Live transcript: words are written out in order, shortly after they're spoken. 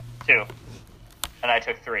2. And I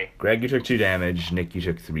took 3. Greg, you took 2 damage. Nick, you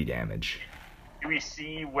took 3 damage. Do we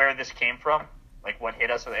see where this came from? Like, what hit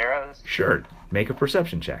us with arrows? Sure. Make a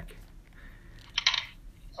perception check.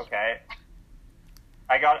 Okay.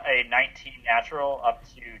 I got a 19 natural up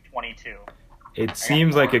to 22. It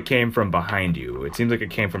seems like it came from behind you. It seems like it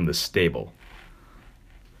came from the stable.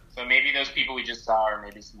 So maybe those people we just saw are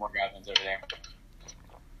maybe some more goblins over there.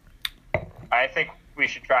 I think we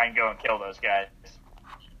should try and go and kill those guys.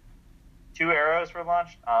 2 arrows were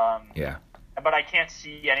launched. Yeah. But I can't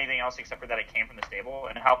see anything else except for that it came from the stable.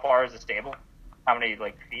 And how far is the stable? How many,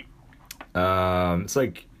 feet?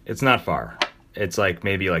 It's not far. It's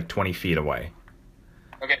maybe 20 feet away.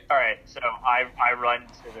 Okay. All right. So I run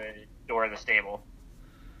to the door of the stable.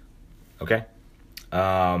 Okay.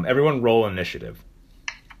 Everyone roll initiative.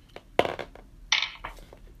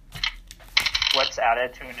 What's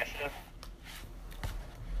added to initiative?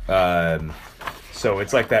 So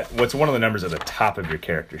it's like that. What's one of the numbers at the top of your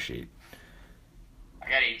character sheet? I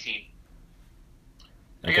got 18.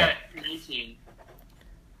 Okay. I got 19.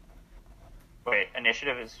 Wait,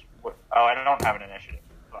 initiative is what? Oh, I don't have an initiative.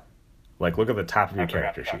 Look at the top of your I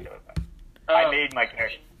forgot character to talk sheet. about that. I made my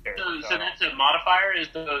character. So that's a modifier, is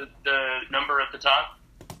the number at the top?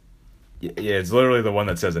 Yeah, it's literally the one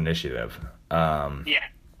that says initiative. Yeah.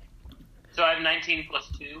 So I have 19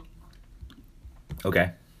 plus 2.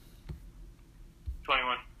 Okay.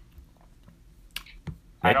 21.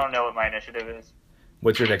 I don't know what my initiative is.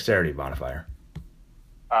 What's your dexterity modifier?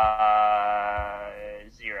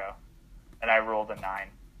 0. And I rolled a 9.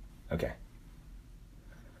 Okay.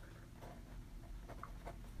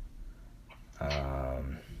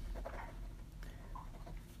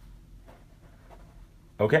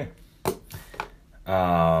 Okay.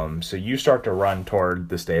 So you start to run toward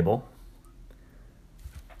the stable.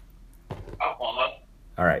 I'll follow.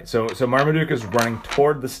 All right. So Marmaduke is running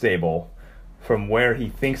toward the stable from where he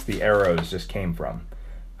thinks the arrows just came from.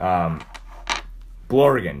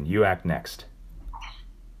 Blorgan, you act next.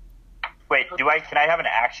 Wait, can I have an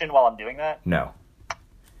action while I'm doing that? No.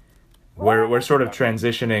 We're sort of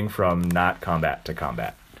transitioning from not combat to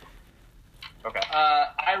combat. Okay.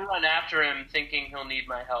 I run after him thinking he'll need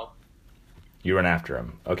my help. You run after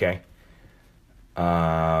him. Okay.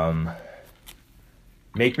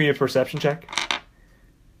 Make me a perception check.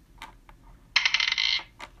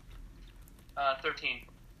 13.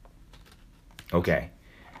 Okay.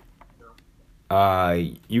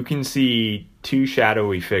 You can see 2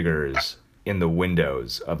 shadowy figures in the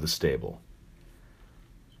windows of the stable.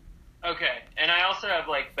 Okay, and I also have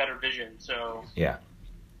better vision, so Yeah.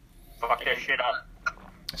 Fuck this shit up.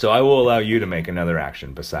 So I will allow you to make another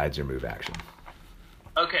action besides your move action.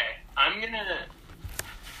 okay. I'm gonna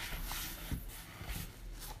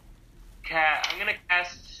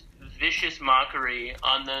cast Vicious Mockery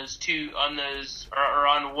on on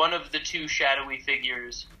one of the 2 shadowy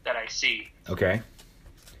figures that I see. Okay.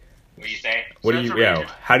 What do you say? What So do that's you? a Yeah.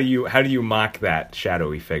 ranged- How do you mock that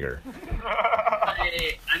shadowy figure?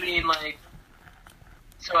 I mean,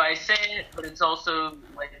 so I say it, but it's also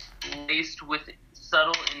laced with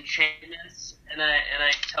subtle enchantments, and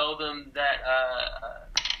I tell them that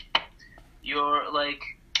you're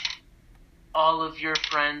all of your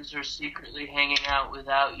friends are secretly hanging out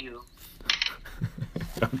without you.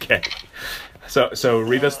 Okay. So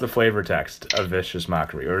read us the flavor text of Vicious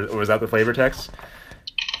Mockery, or was that the flavor text?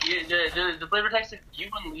 The flavor text is: you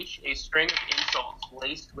unleash a string of insults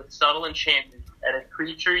laced with subtle enchantments at a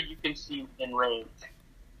creature you can see within range.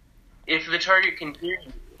 If the target can hear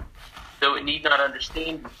you, though it need not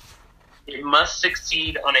understand you, it must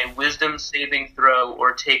succeed on a wisdom saving throw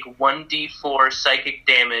or take 1d4 psychic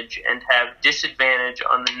damage and have disadvantage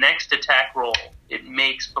on the next attack roll it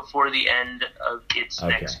makes before the end of its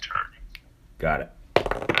next turn. Got it.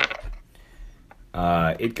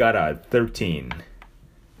 It got a 13.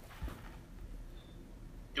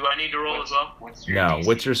 Do I need to roll as well? What's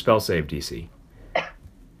What's your spell save DC?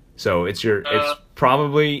 So it's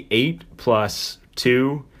probably 8 plus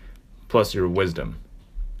 2 plus your wisdom.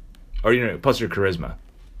 Or plus your charisma.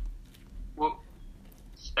 Well,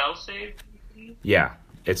 spell save? Yeah.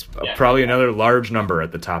 It's probably another large number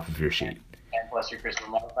at the top of your sheet. And plus your charisma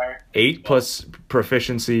modifier? 8 plus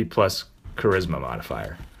proficiency plus charisma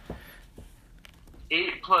modifier.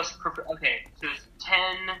 8 plus... Okay, so it's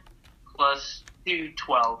 10 plus 2,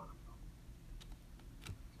 12.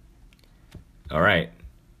 All right.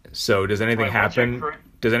 So does anything happen?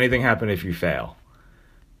 Does anything happen if you fail?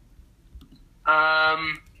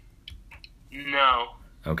 No.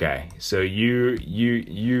 Okay. So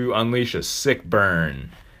you unleash a sick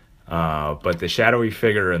burn, but the shadowy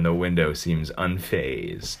figure in the window seems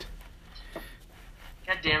unfazed.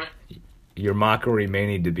 God damn it. Your mockery may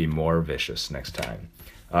need to be more vicious next time.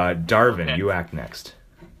 Darvin, Okay. you act next.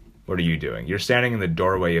 What are you doing? You're standing in the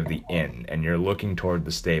doorway of the inn, and you're looking toward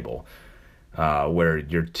the stable, where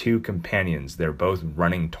your two companions, they're both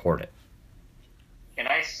running toward it. Can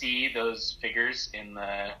I see those figures in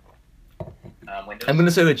the windows? I'm going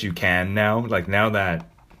to say that you can now. Like, now that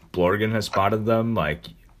Blorgan has spotted them, like,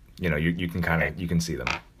 you know, you can kind of, you can see them.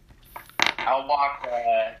 I'll walk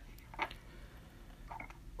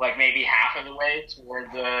like maybe half of the way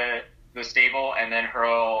toward the stable, and then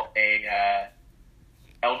hurl a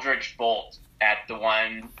Eldritch Bolt at the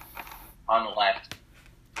one on the left.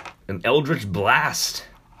 An Eldritch Blast.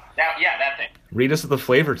 That thing. Read us the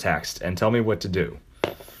flavor text and tell me what to do.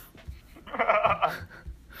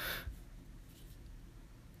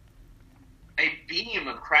 A beam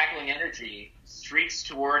of crackling energy streaks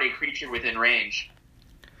toward a creature within range.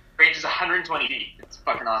 Range is 120 feet. It's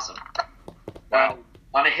fucking awesome. Wow.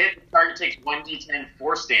 On a hit, the target takes 1d10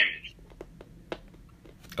 force damage.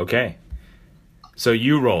 Okay. So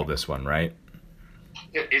you roll this one, right?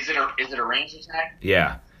 Is it a ranged attack?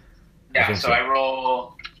 Yeah. Yeah, think so so. I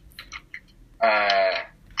roll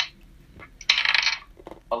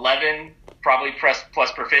 11, probably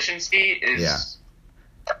plus proficiency is...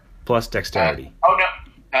 Yeah. Plus dexterity. Oh, no.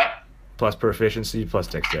 Huh? Plus proficiency, plus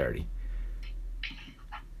dexterity.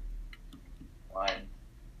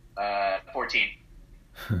 14.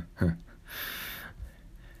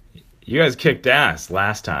 You guys kicked ass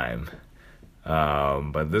last time.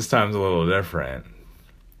 But this time's a little different.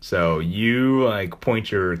 So you like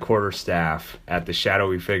point your quarterstaff at the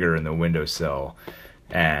shadowy figure in the windowsill,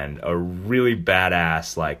 and a really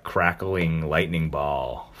badass like crackling lightning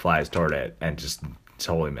ball flies toward it and just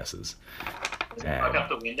totally misses. Does it fuck up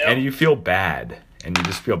the window? And you feel bad, and you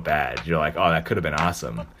just feel bad. You're like, oh, that could have been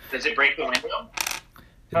awesome. Does it break the window?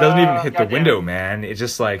 It doesn't even hit the goddamn. window, man. It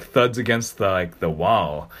just like thuds against the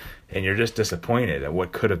wall, and you're just disappointed at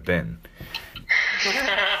what could have been.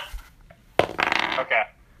 Okay.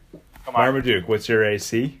 Come on. Marmaduke, what's your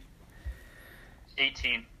AC?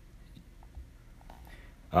 18.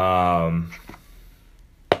 Oh,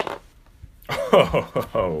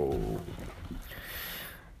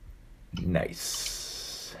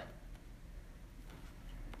 nice.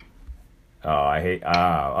 Oh, I hate.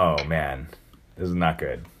 Oh man, this is not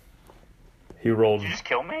good. He rolled Did you just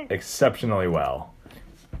kill me? exceptionally well.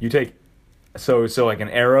 You take so like an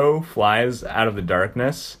arrow flies out of the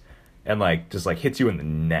darkness and like just like hits you in the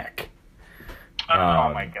neck.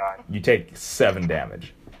 Oh my god. You take 7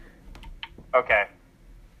 damage. Okay.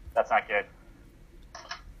 That's not good.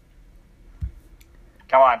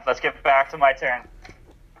 Come on, let's get back to my turn.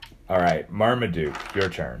 All right, Marmaduke, your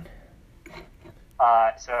turn.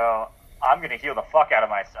 So I'm gonna heal the fuck out of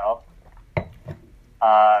myself.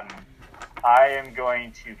 I am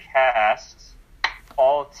going to cast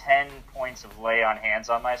all 10 points of lay on hands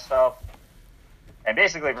on myself, and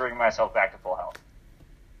basically bring myself back to full health.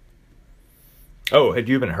 Oh, had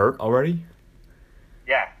you been hurt already?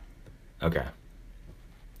 Yeah, Okay.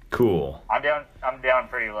 Cool. I'm down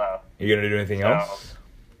pretty low. You gonna do anything So- else?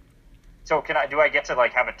 So do I get to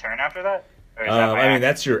like have a turn after that? Or is that my I mean, action?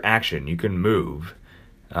 that's your action. You can move.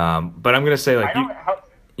 But I'm gonna say like I don't. How,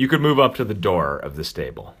 you could move up to the door of the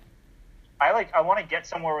stable. I want to get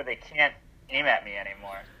somewhere where they can't aim at me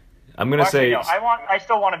anymore. I'm gonna Well, actually, say no, I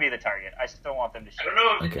still want to be the target. I still want them to shoot. I don't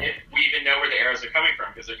know Okay. if we even know where the arrows are coming from,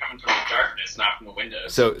 because they're coming from the darkness, not from the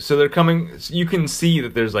windows. so they're coming. You can see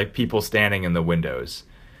that there's like people standing in the windows.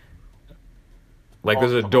 Like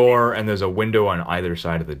there's a door and there's a window on either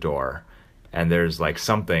side of the door, and there's like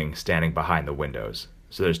something standing behind the windows.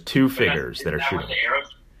 So there's 2 figures that are Is that shooting. where the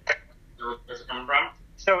arrows are coming from?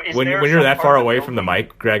 So is When there you're some that part far of away from the building-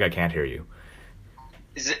 mic, Greg, I can't hear you.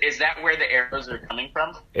 Is that where the arrows are coming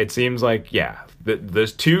from? It seems like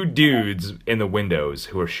there's 2 dudes in the windows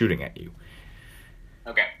who are shooting at you.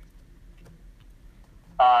 Okay.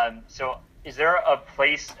 So is there a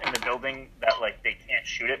place in the building that like they can't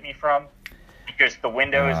shoot at me from? Because the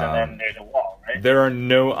windows and then there's a wall, right? There are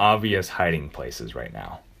no obvious hiding places right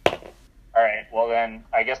now. All right. Well then,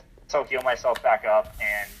 I guess I'll heal myself back up,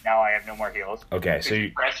 and now I have no more heals. Okay, so Could you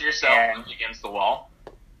you press yourself And- up against the wall?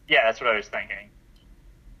 Yeah, that's what I was thinking.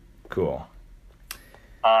 cool.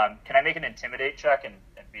 Can I make an intimidate check and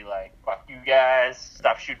be like, "Fuck you guys!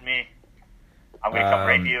 Stop shooting me! I'm gonna come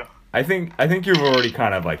rape you." I think you've already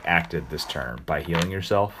kind of like acted this turn by healing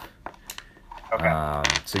yourself. Okay.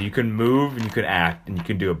 So you can move and you can act and you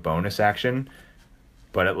can do a bonus action,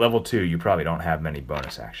 but at level 2 you probably don't have many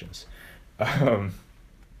bonus actions. No.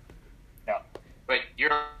 But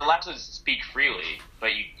you're allowed to speak freely,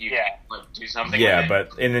 but you Yeah. can't like do something. Yeah, with it.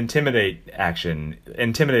 but in intimidate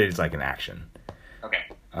is like an action. Okay.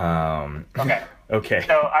 Okay. Okay.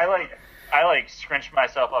 So I like scrunch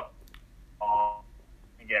myself up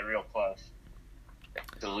and get real close.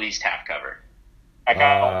 At least half cover. I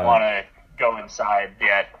don't want to go inside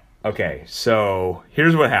yet. Okay, so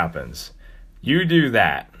here's what happens. You do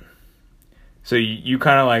that. So you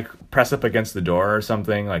kind of like press up against the door or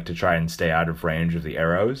something, like to try and stay out of range of the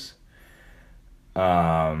arrows.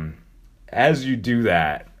 As you do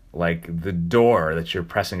that, like the door that you're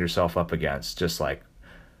pressing yourself up against just like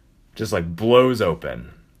blows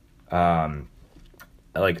open.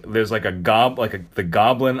 Like there's like the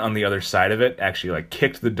goblin on the other side of it actually like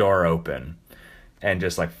kicked the door open and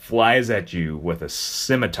just like flies at you with a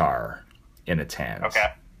scimitar in its hands.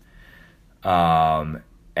 Okay. And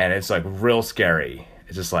it's like real scary.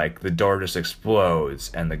 It's just like the door just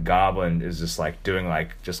explodes and the goblin is just like doing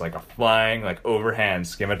like just like a flying like overhand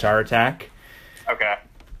scimitar attack Okay.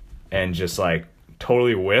 and just like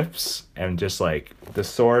totally whiffs and just like the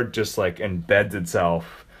sword just like embeds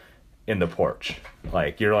itself in the porch.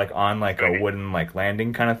 Like you're like on like a wooden like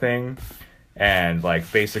landing kind of thing and like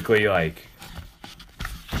basically like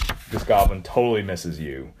this goblin totally misses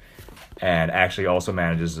you and actually also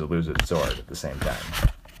manages to lose its sword at the same time.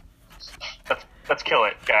 Let's kill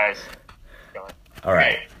it, guys. Kill it. All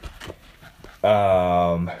right.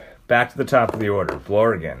 Back to the top of the order.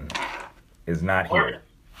 Blorgan is not here.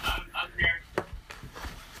 I'm here.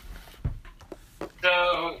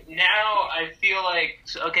 So now I feel like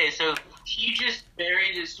okay. So he just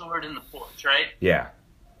buried his sword in the porch, right? Yeah.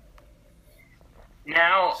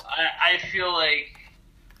 Now I feel like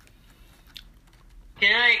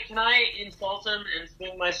can I insult him and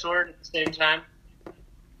swing my sword at the same time?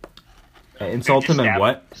 Insult Just him and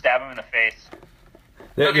what? Stab him in the face.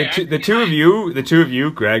 The two of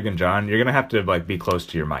you, Greg and John, you're gonna have to like be close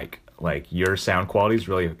to your mic. Like your sound quality is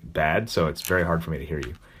really bad, so it's very hard for me to hear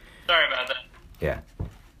you. Sorry about that. Yeah.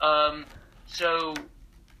 So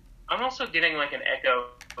I'm also getting like an echo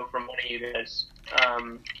from one of you guys.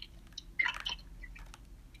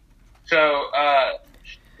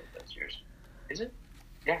 That's yours. Is it?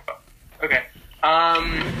 Yeah. Okay.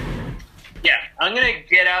 Yeah, I'm gonna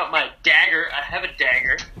get out my dagger. I have a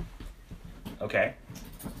dagger, Okay.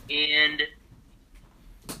 and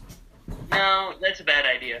no, that's a bad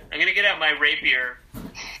idea. I'm gonna get out my rapier.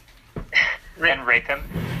 And rape him.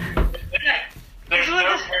 There's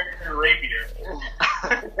no character rapier.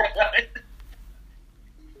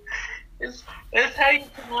 That's how you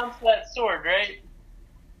pronounce that sword, right?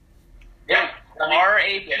 Yeah.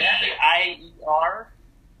 R-A-P-I-E-R?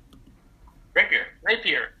 Rapier.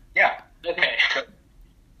 Rapier. Yeah. Okay.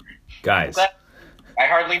 Guys. Glad- I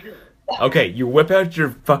hardly do. Okay, you whip out your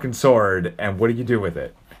fucking sword, and what do you do with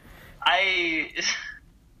it?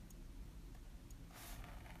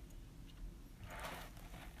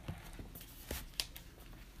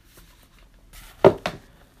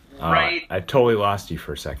 Right. I totally lost you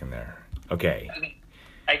for a second there. Okay.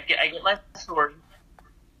 I get my sword,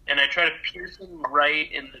 and I try to pierce him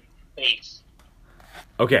right in the face.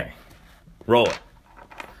 Okay. Roll it.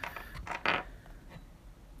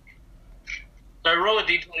 So I roll a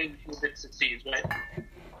d20 and see if it succeeds, right?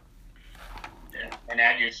 Yeah. And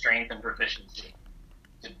add your strength and proficiency.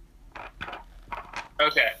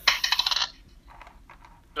 Okay.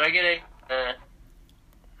 So I get a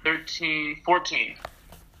 14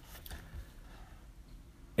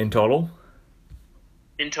 In total?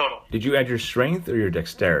 in total. Did you add your strength or your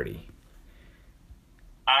dexterity?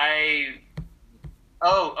 I'm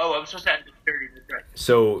supposed to add dexterity, that's right.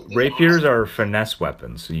 So rapiers are finesse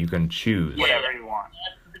weapons, so you can choose. Whatever you want.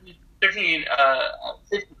 15.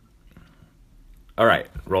 All right,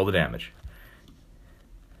 roll the damage.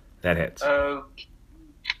 That hits.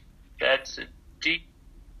 That's a d8.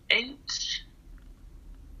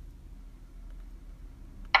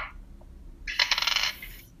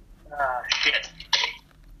 Shit.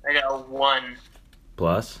 I got a 1.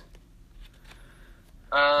 Plus?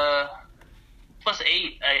 Plus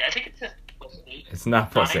 8. I think it's just plus 8. It's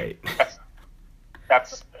not plus 8.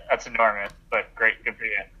 That's enormous, but great, good for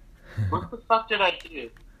you. What the fuck did I do?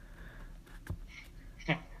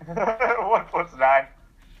 1 plus 9.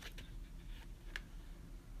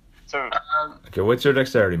 So Okay, what's your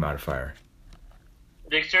dexterity modifier?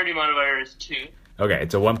 Dexterity modifier is 2. Okay,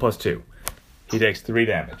 it's a 1 plus 2. He takes 3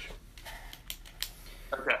 damage.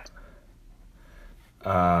 Okay.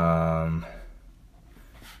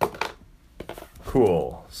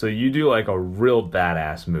 Cool. So you do like a real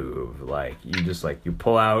badass move. Like you just like you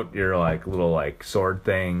pull out your like little like sword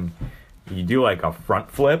thing. You do like a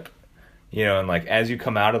front flip You know, and like as you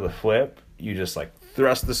come out of the flip, you just like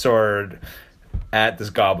thrust the sword at this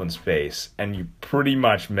goblin's face, and you pretty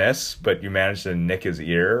much miss, but you manage to nick his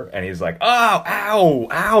ear, and he's like, "Oh, ow,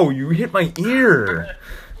 ow! You hit my ear.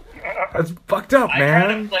 That's fucked up, I man."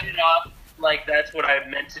 kind of played it off like that's what I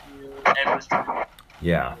meant to do, and was trying.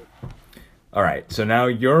 Yeah. All right. So now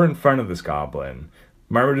you're in front of this goblin.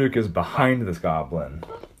 Marmaduke is behind this goblin.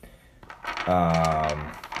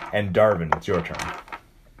 And Darvin, it's your turn.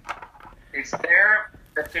 Is there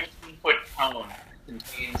a 15-foot cone that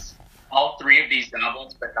contains all three of these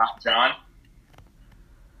goblins, but not John?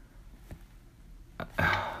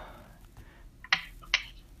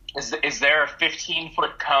 Is there a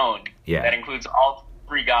 15-foot cone Yeah. that includes all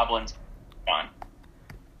three goblins, John?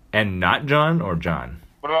 And not John or John?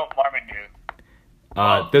 What about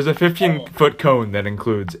Marmaduke? There's a 15-foot cone that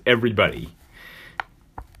includes everybody.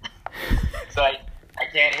 So I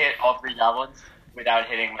can't hit all three goblins without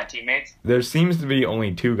hitting my teammates? There seems to be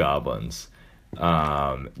only 2 goblins.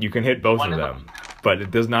 You can hit both One of of them, but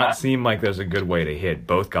it does not Huh? seem like there's a good way to hit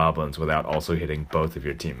both goblins without also hitting both of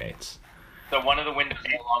your teammates. So one of the windows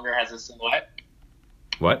no longer has a silhouette?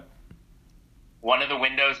 What? One of the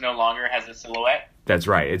windows no longer has a silhouette? That's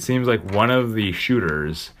right. It seems like one of the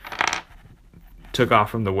shooters took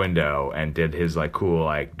off from the window and did his like cool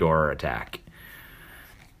like door attack.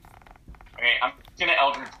 Okay, I'm just gonna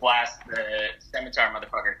Eldritch Blast the scimitar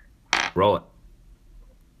motherfucker. Roll it.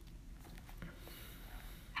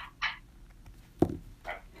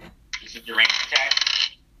 This is your range attack?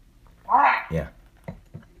 Ah! Yeah.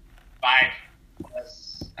 5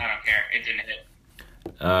 plus, I don't care, it didn't hit.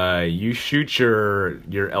 You shoot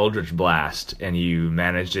your Eldritch Blast and you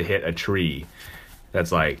manage to hit a tree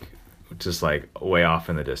that's like just like way off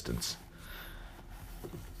in the distance.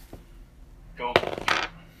 Cool.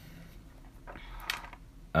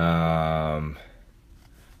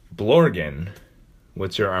 Blorgan,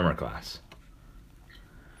 what's your armor class?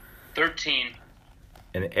 13.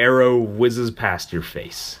 An arrow whizzes past your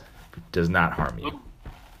face. Does not harm you.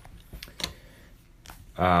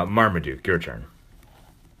 Marmaduke, your turn.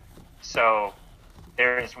 So,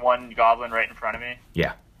 there is one goblin right in front of me.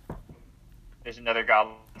 Yeah. There's another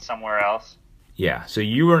goblin somewhere else. Yeah, so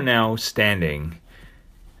you are now standing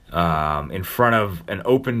in front of an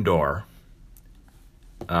open door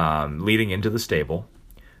leading into the stable.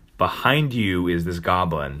 Behind you is this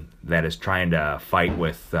goblin that is trying to fight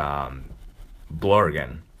with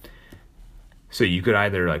Blorgan. So you could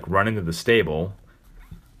either like run into the stable,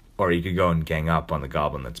 or you could go and gang up on the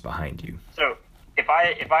goblin that's behind you. So, if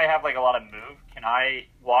I have like a lot of move, can I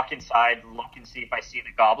walk inside, look and see if I see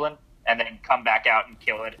the goblin, and then come back out and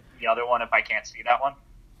kill the other one if I can't see that one?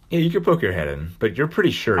 Yeah, you could poke your head in, but you're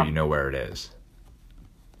pretty sure you know where it is.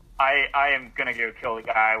 I am gonna go kill the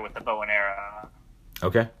guy with the bow and arrow.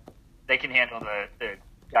 Okay. They can handle the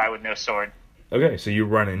guy with no sword. Okay, so you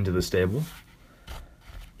run into the stable.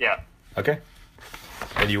 Yeah. Okay.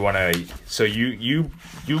 And you want to... So you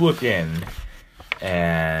look in,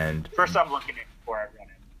 and... First, I'm looking in before I run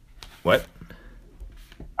in. What?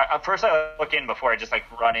 First, I look in before I just like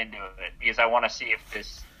run into it because I want to see if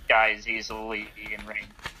this guy is easily in range.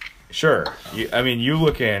 Sure. You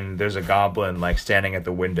look in, there's a goblin like standing at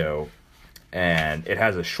the window, and it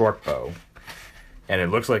has a short bow, and it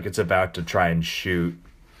looks like it's about to try and shoot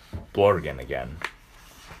Blorgan again.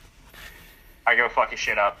 I go fuck his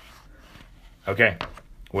shit up. Okay.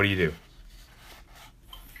 What do you do?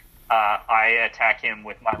 I attack him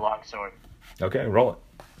with my longsword. Okay, roll it.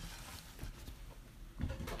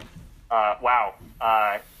 Wow.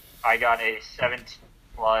 I got a 17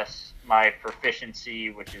 plus my proficiency,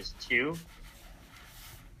 which is 2.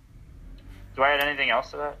 Do I add anything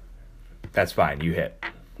else to that? That's fine. You hit.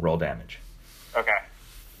 Roll damage. Okay.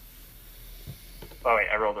 Oh, wait.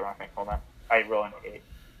 I rolled the wrong thing. Hold on. I roll an 8.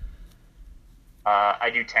 I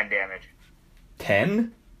do 10 damage.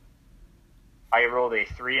 10? I rolled a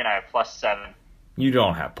 3 and I have plus 7. You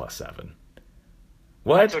don't have plus 7. I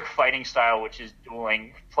What? took fighting style, which is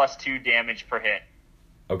dueling, plus 2 damage per hit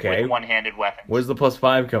Okay. with one-handed weapons. Where's the plus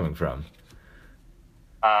 5 coming from?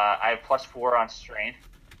 I have plus 4 on strength,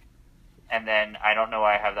 and then I don't know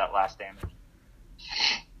why I have that last damage.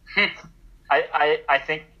 I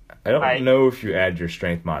think I don't know if you add your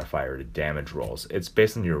strength modifier to damage rolls. It's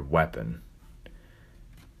based on your weapon.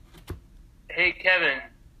 Hey, Kevin,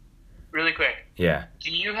 really quick. Yeah.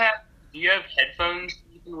 Do you have headphones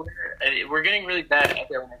you can wear? We're getting really bad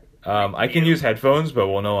echo. I can use headphones, but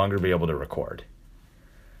we'll no longer be able to record.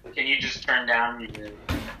 Can you just turn down your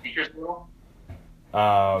speakers a little?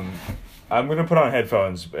 I'm gonna put on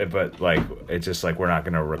headphones, but like it's just like we're not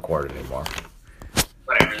gonna record anymore.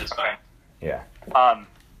 Whatever, that's fine. Yeah.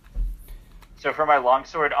 So for my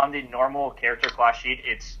longsword on the normal character class sheet,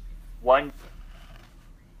 it's 1